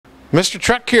Mr.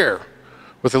 Truck here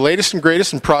with the latest and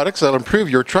greatest in products that'll improve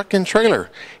your truck and trailer.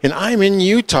 And I'm in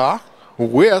Utah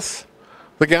with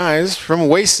the guys from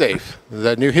WaySafe,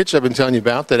 that new hitch I've been telling you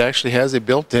about that actually has a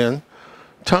built-in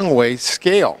tongue weigh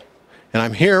scale. And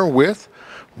I'm here with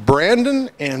Brandon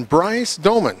and Bryce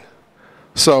Doman.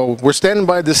 So we're standing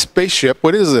by this spaceship.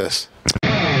 What is this?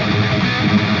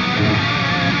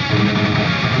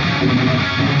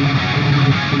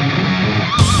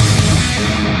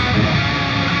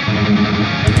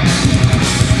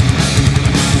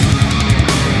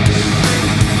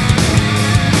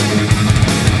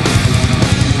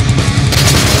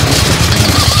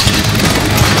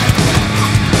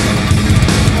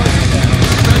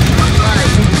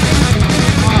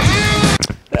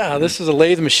 This is a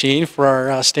lathe machine for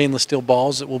our stainless steel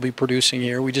balls that we'll be producing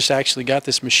here. We just actually got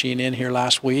this machine in here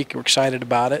last week. We're excited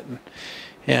about it,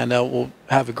 and will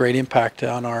have a great impact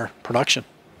on our production.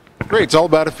 Great. It's all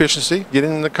about efficiency,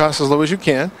 getting the cost as low as you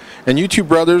can. And you two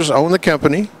brothers own the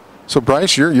company. So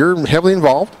Bryce, you're heavily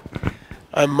involved.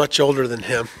 I'm much older than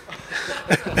him.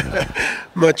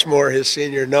 Much more his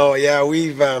senior. No, yeah,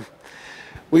 we've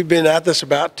been at this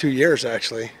about 2 years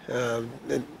actually.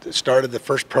 Started the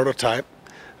first prototype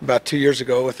about 2 years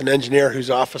ago with an engineer whose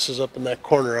office is up in that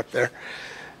corner up there.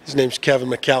 His name's Kevin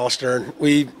McAllister, and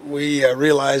we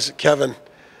realized that Kevin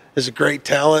is a great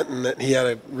talent and that he had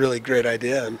a really great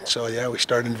idea, and so yeah, we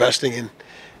started investing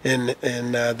in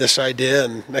this idea,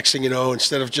 and next thing you know,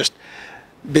 instead of just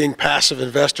being passive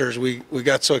investors, we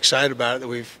got so excited about it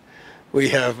that we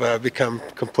have become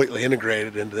completely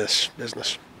integrated into this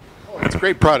business. Oh, it's a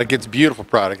great product. It's a beautiful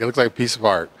product. It looks like a piece of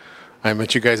art. I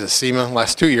met you guys at SEMA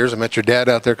last 2 years. I met your dad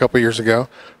out there a couple of years ago.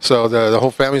 So the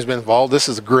whole family's been involved. This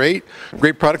is a great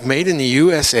product made in the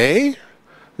USA.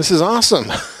 This is awesome.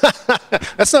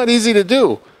 That's not easy to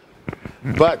do.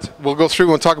 But we'll go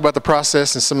through and talk about the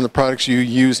process and some of the products you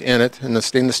use in it and the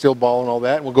stainless steel ball and all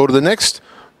that. We'll go to the next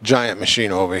giant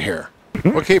machine over here.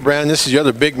 Okay, Brandon, this is the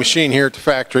other big machine here at the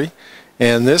factory.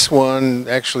 And this one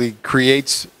actually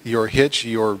creates your hitch,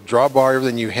 your drawbar,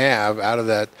 everything you have out of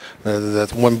that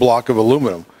one block of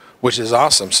aluminum, which is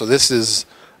awesome. So this is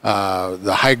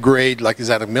the high grade, like is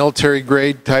that a military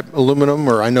grade type aluminum?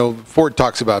 Or I know Ford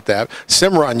talks about that.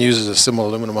 Cimarron uses a similar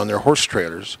aluminum on their horse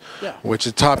trailers, yeah, which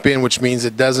is top end, which means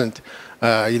it doesn't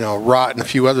rot and a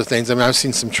few other things. I mean, I've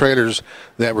seen some trailers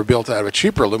that were built out of a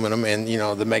cheaper aluminum, and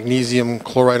the magnesium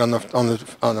chloride on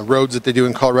the roads that they do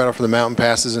in Colorado for the mountain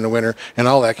passes in the winter, and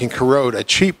all that can corrode a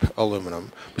cheap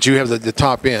aluminum. But you have the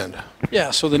top end. Yeah.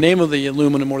 So the name of the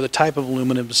aluminum, or the type of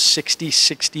aluminum, is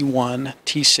 6061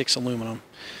 T6 aluminum.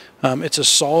 It's a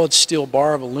solid steel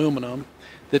bar of aluminum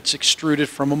that's extruded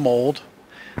from a mold.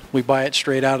 We buy it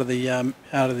straight out of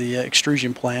the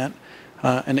extrusion plant.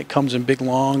 And it comes in big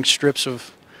long strips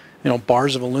of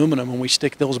bars of aluminum, and we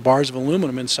stick those bars of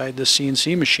aluminum inside the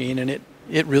CNC machine, and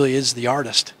it really is the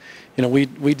artist.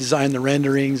 We design the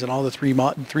renderings and all the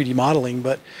 3D modeling,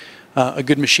 but a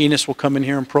good machinist will come in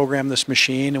here and program this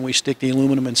machine, and we stick the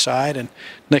aluminum inside, and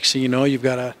next thing you know, you've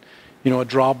got a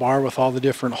drawbar with all the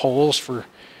different holes for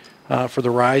the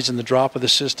rise and the drop of the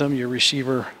system, your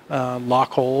receiver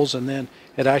lock holes, and then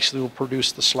it actually will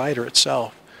produce the slider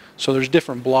itself. So there's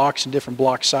different blocks and different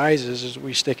block sizes as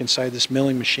we stick inside this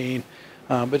milling machine.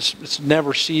 But it's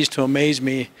never ceased to amaze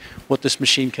me what this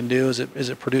machine can do as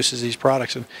it produces these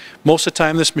products. And most of the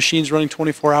time this machine's running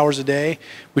 24 hours a day.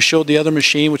 We showed the other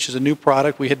machine, which is a new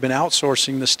product. We had been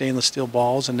outsourcing the stainless steel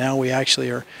balls, and now we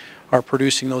actually are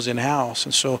producing those in-house.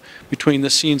 And so between the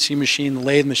CNC machine, the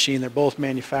lathe machine, they're both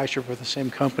manufactured for the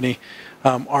same company.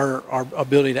 Our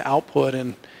ability to output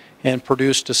and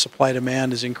produce to supply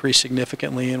demand has increased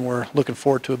significantly, and we're looking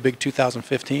forward to a big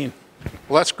 2015.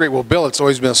 Well, that's great. Well, Bill, it's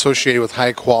always been associated with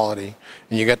high quality,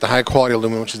 and you got the high quality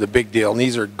aluminum, which is a big deal. And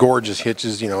these are gorgeous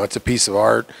hitches. It's a piece of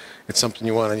art. It's something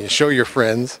you want to show your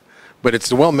friends. But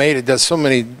it's well made. It does so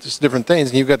many just different things,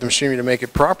 and you've got the machinery to make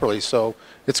it properly. So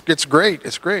it's great.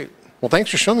 It's great. Well,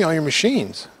 thanks for showing me all your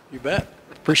machines. You bet.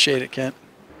 Appreciate it, Kent.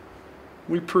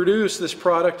 We produce this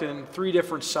product in 3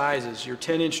 different sizes: your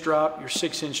 10-inch drop, your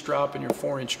 6-inch drop, and your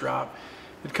 4-inch drop.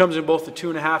 It comes in both the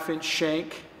 2.5-inch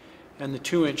shank and the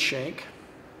 2-inch shank.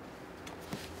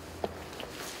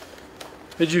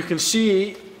 As you can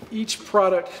see, each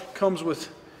product comes with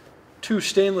 2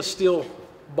 stainless steel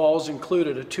balls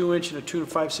included, a 2-inch and a 2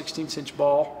 5/16-inch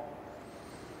ball.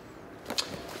 I'm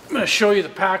going to show you the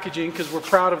packaging because we're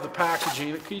proud of the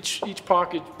packaging. Each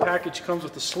package comes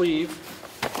with a sleeve.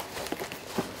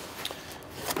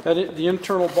 The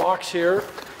internal box here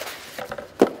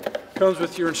comes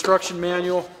with your instruction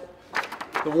manual,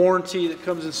 the warranty that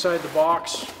comes inside the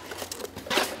box,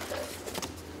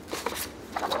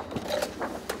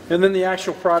 and then the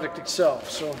actual product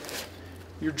itself. So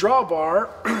your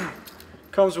drawbar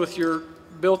comes with your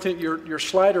built-in, your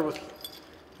slider with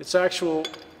its actual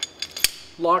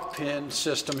lock pin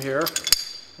system here.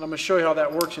 And I'm going to show you how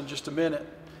that works in just a minute.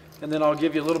 And then I'll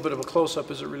give you a little bit of a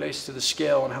close-up as it relates to the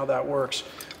scale and how that works.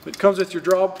 But it comes with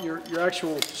your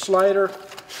actual slider.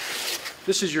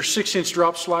 This is your 6-inch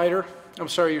drop slider. I'm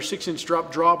sorry, your 6-inch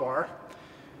drop drawbar.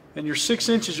 And your 6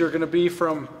 inches are going to be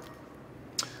from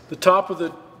the top of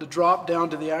the drop down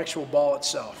to the actual ball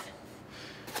itself.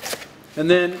 And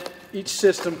then each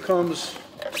system comes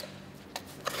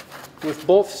with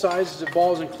both sizes of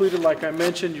balls included, like I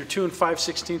mentioned, your 2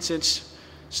 5/16 inch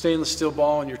stainless steel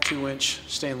ball and your 2-inch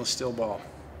stainless steel ball.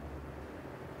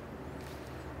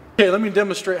 Okay, let me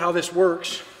demonstrate how this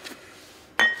works.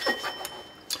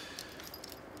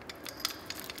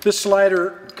 This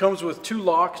slider comes with 2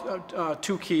 locks,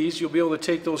 2 keys. You'll be able to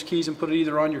take those keys and put it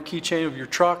either on your keychain of your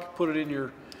truck, put it in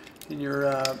your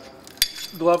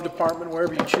glove department,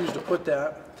 wherever you choose to put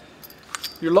that.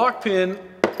 Your lock pin,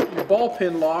 your ball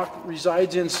pin lock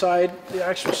resides inside the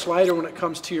actual slider when it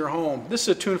comes to your home. This is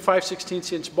a 2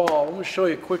 5/16 inch ball. I'm going to show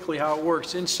you quickly how it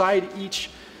works. Inside each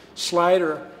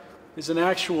slider is an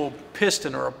actual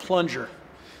piston or a plunger.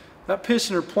 That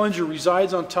piston or plunger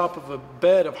resides on top of a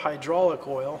bed of hydraulic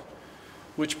oil,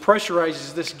 which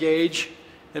pressurizes this gauge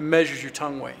and measures your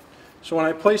tongue weight. So when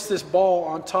I place this ball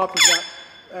on top of that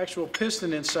actual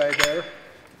piston inside there,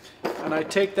 and I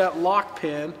take that lock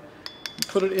pin and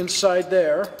put it inside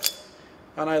there,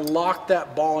 and I lock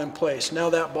that ball in place. Now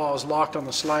that ball is locked on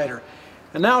the slider.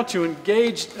 And now to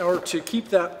engage, or to keep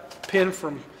that pin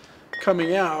from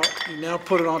coming out, you now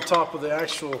put it on top of the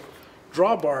actual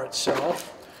drawbar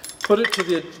itself. Put it to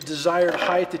the desired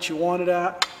height that you want it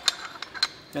at.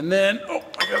 And then, oh,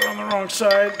 I got it on the wrong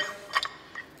side.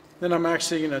 Then I'm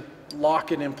actually going to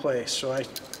lock it in place. So I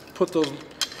put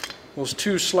those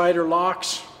 2 slider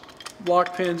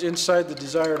lock pins inside the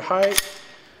desired height.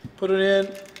 Put it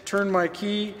in, turn my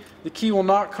key. The key will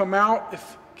not come out.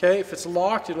 If it's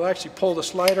locked, it'll actually pull the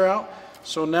slider out.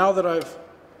 So now that I've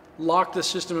locked the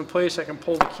system in place, I can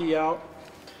pull the key out.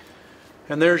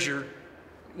 And there's your,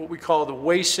 what we call the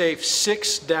WaySafe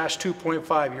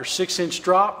 6-2.5, your 6-inch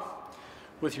drop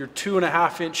with your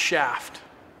 2.5-inch shaft.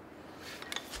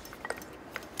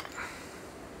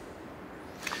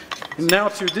 And now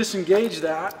to disengage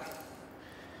that,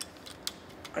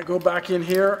 I go back in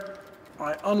here,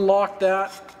 I unlock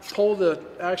that, pull the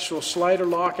actual slider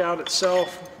lock out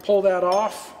itself, pull that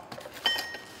off.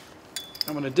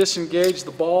 I'm going to disengage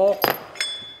the ball,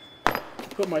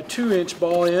 put my 2-inch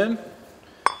ball in,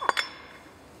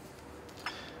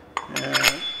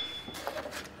 and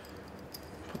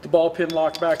put the ball pin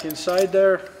lock back inside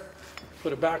there,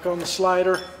 put it back on the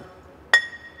slider.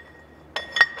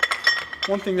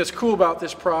 One thing that's cool about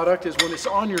this product is when it's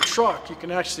on your truck, you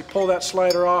can actually pull that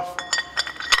slider off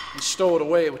and stow it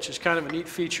away, which is kind of a neat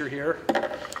feature here.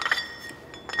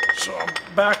 So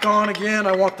I'm back on again.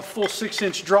 I want the full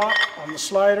 6-inch drop on the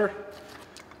slider.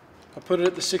 I put it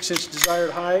at the 6-inch desired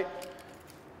height.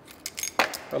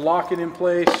 I lock it in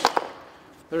place.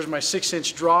 There's my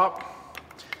 6-inch drop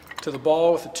to the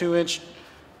ball with the 2-inch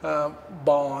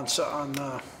ball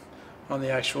on the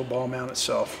actual ball mount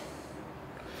itself.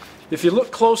 If you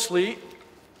look closely,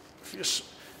 if you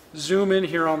zoom in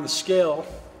here on the scale,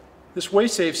 this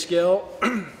WaySafe scale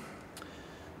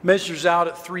measures out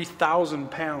at 3,000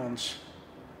 pounds.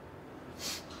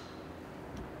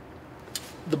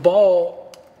 The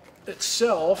ball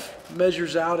itself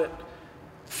measures out at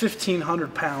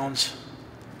 1,500 pounds.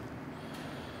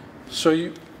 So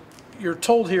you're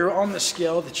told here on the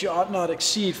scale that you ought not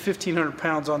exceed 1,500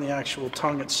 pounds on the actual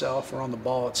tongue itself or on the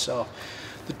ball itself.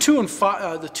 The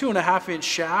 2.5-inch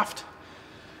shaft,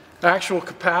 actual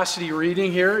capacity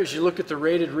reading here, as you look at the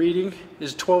rated reading,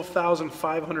 is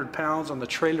 12,500 pounds on the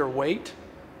trailer weight.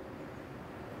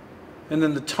 And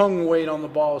then the tongue weight on the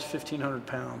ball is 1,500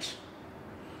 pounds.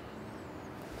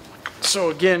 So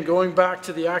again, going back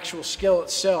to the actual scale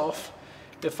itself,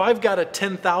 if I've got a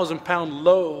 10,000 pound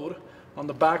load on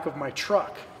the back of my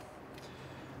truck,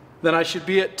 then I should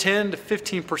be at 10 to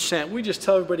 15%. We just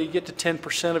tell everybody you get to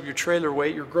 10% of your trailer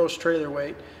weight, your gross trailer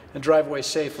weight, and drive away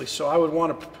safely. So I would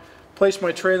want to place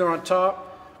my trailer on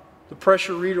top. The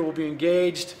pressure reader will be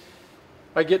engaged.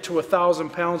 I get to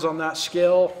 1,000 pounds on that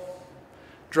scale,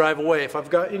 drive away. If I've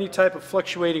got any type of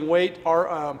fluctuating weight,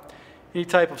 or any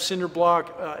type of cinder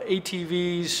block,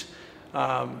 ATVs,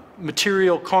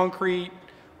 material, concrete,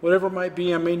 whatever it might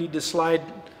be, I may need to slide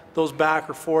those back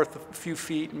or forth a few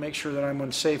feet and make sure that I'm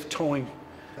on safe tongue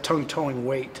towing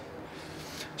weight.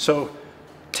 So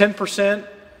 10%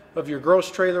 of your gross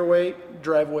trailer weight,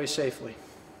 drive away safely.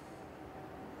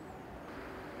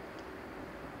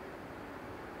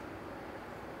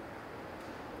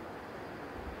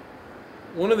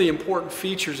 one of the important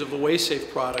features of the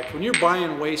WaySafe product, when you're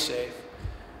buying WaySafe,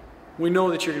 we know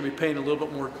that you're going to be paying a little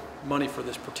bit more money for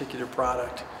this particular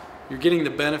product. You're getting the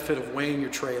benefit of weighing your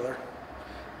trailer.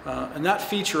 And that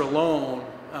feature alone,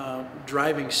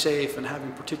 driving safe and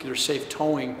having particular safe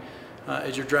towing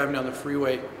as you're driving down the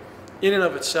freeway, in and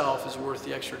of itself is worth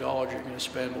the extra dollars you're going to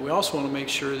spend. But we also want to make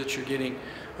sure that you're getting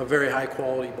a very high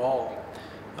quality ball.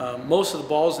 Most of the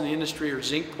balls in the industry are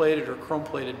zinc plated or chrome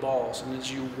plated balls, and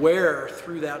as you wear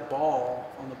through that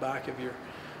ball on the back of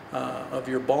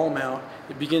your ball mount,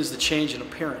 it begins to change in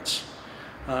appearance,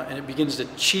 and it begins to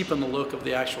cheapen the look of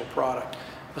the actual product.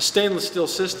 A stainless steel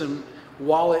system,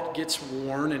 while it gets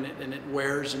worn and it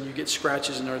wears and you get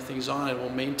scratches and other things on it, will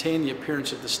maintain the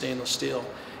appearance of the stainless steel.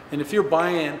 And if you're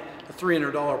buying a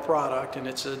 $300 product and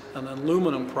it's an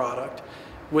aluminum product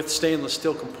with stainless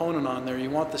steel component on there, you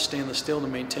want the stainless steel to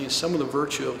maintain some of the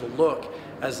virtue of the look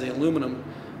as the aluminum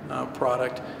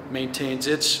product maintains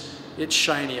its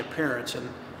shiny appearance,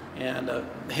 and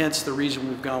hence the reason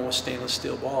we've gone with stainless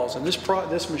steel balls. And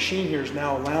this machine here is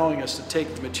now allowing us to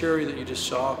take the material that you just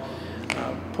saw,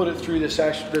 put it through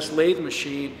this lathe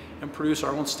machine, and produce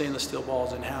our own stainless steel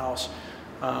balls in-house,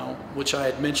 which I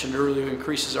had mentioned earlier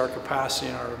increases our capacity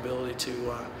and our ability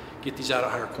to get these out at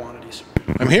higher quantities.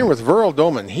 I'm here with Verl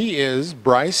Doman. He is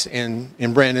Bryce and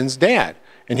Brandon's dad,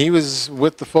 and he was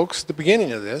with the folks at the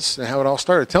beginning of this and how it all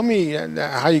started. Tell me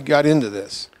how you got into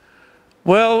this.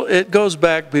 Well, it goes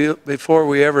back before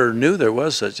we ever knew there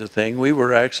was such a thing. We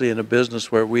were actually in a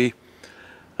business where we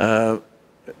had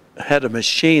a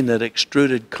machine that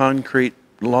extruded concrete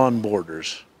lawn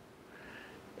borders.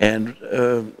 And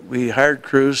we hired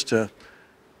crews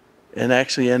and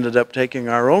actually ended up taking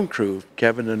our own crew.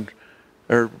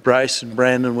 Bryce and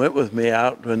Brandon went with me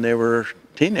out when they were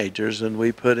teenagers, and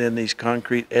we put in these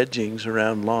concrete edgings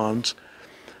around lawns.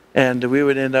 And we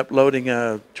would end up loading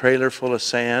a trailer full of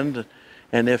sand,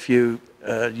 and if you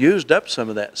used up some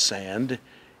of that sand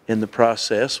in the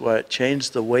process, well, it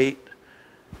changed the weight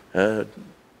on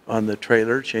the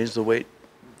trailer, changed the weight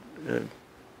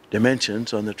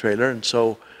dimensions on the trailer. And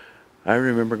so I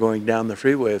remember going down the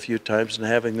freeway a few times and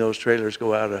having those trailers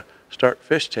go out to start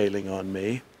fishtailing on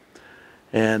me,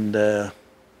 and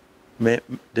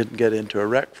didn't get into a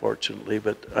wreck, fortunately,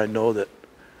 but I know that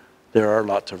there are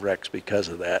lots of wrecks because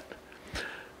of that.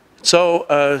 So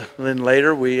then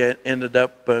later we ended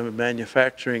up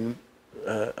manufacturing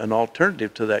an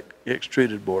alternative to that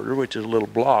extruded border, which is little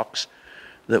blocks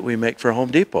that we make for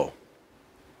Home Depot.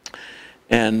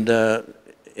 And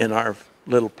in our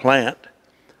little plant,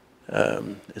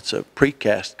 it's a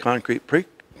precast, concrete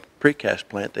precast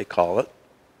plant, they call it.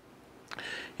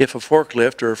 If a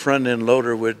forklift or a front-end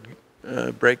loader would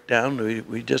break down,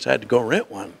 we just had to go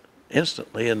rent one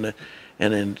instantly, and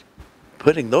then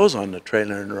putting those on the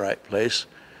trailer in the right place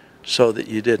so that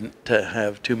you didn't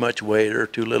have too much weight or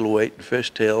too little weight in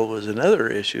fishtail was another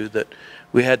issue that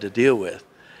we had to deal with.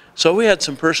 So we had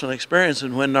some personal experience,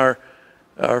 and when our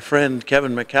friend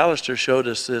Kevin McAllister showed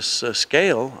us this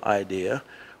scale idea,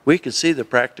 we could see the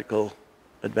practical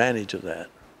advantage of that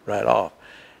right off.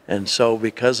 And so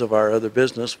because of our other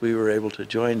business, we were able to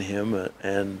join him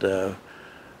and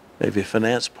maybe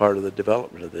finance part of the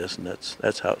development of this, and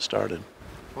that's how it started.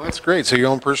 Well, that's great. So your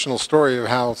own personal story of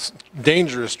how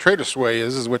dangerous trailer sway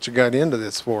is what you got into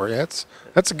this for. That's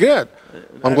good.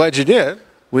 I'm glad you did.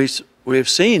 We've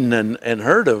seen and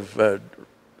heard of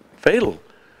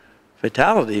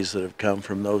fatalities that have come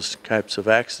from those types of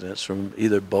accidents, from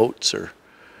either boats or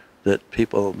that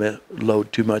people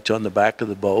load too much on the back of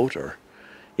the boat, or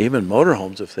even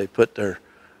motorhomes if they put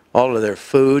all of their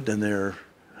food and their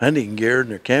hunting gear and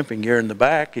their camping gear in the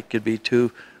back, it could be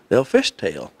they'll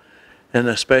fishtail. And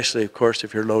especially, of course,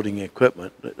 if you're loading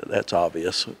equipment, that's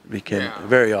obvious. It became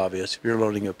very obvious. If you're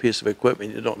loading a piece of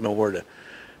equipment, you don't know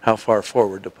how far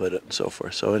forward to put it and so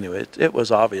forth. So anyway, it was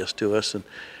obvious to us,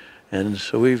 and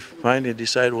so we finally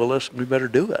decided, well, we better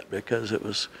do it, because it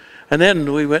was. And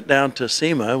then we went down to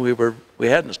SEMA. We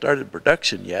hadn't started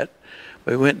production yet.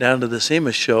 We went down to the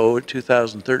SEMA show in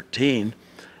 2013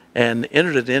 and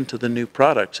entered it into the new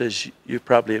products, as you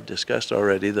probably have discussed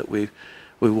already, that we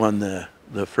won the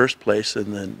first place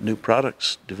in the new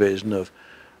products division of,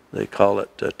 they call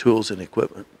it tools and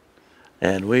equipment.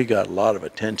 And we got a lot of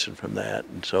attention from that.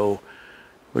 And so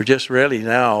we're just really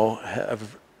now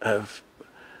have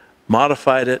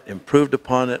modified it, improved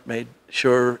upon it, made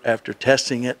sure after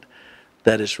testing it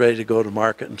that it's ready to go to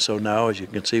market. And so now, as you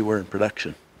can see, we're in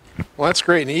production. Well, that's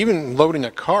great. And even loading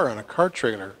a car on a car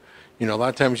trailer, a lot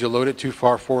of times you load it too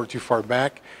far forward, too far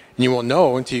back, and you won't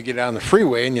know until you get out on the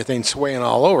freeway and your thing's swaying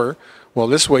all over. Well,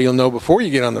 this way you'll know before you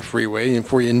get on the freeway and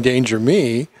before you endanger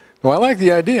me Well, I like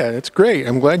the idea. It's great.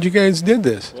 I'm glad you guys did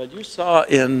this. Well, you saw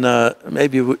in,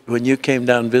 maybe when you came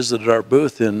down and visited our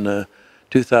booth in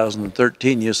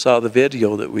 2013, you saw the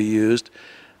video that we used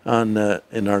on,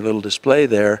 in our little display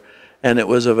there, and it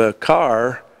was of a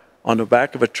car on the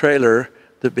back of a trailer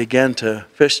that began to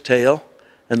fishtail,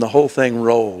 and the whole thing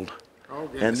rolled. Oh,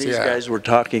 And these yeah. guys were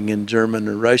talking in German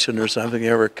or Russian or something.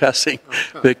 They were cussing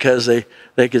because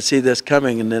they could see this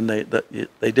coming, and then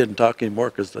they didn't talk anymore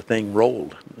because the thing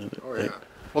rolled. Oh, yeah.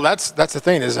 Well, that's the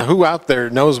thing, is who out there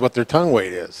knows what their tongue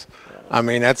weight is? I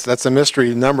mean, that's a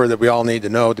mystery number that we all need to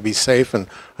know to be safe, and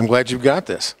I'm glad you've got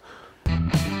this.